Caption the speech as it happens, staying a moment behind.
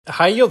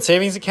High yield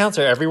savings accounts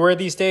are everywhere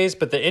these days,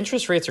 but the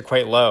interest rates are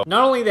quite low.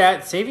 Not only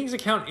that, savings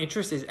account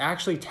interest is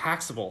actually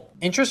taxable.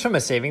 Interest from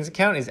a savings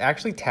account is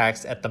actually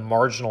taxed at the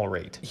marginal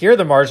rate. Here are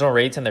the marginal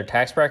rates and their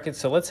tax brackets.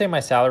 So let's say my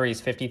salary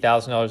is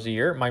 $50,000 a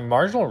year. My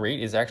marginal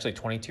rate is actually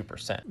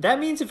 22%. That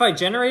means if I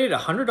generated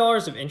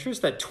 $100 of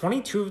interest, that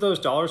 22 of those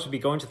dollars would be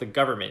going to the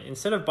government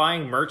instead of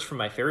buying merch from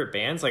my favorite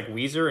bands like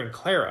Weezer and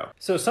Clairo.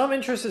 So some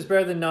interest is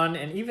better than none,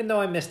 and even though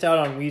I missed out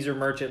on Weezer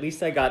merch, at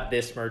least I got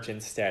this merch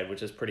instead,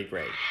 which is pretty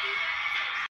great.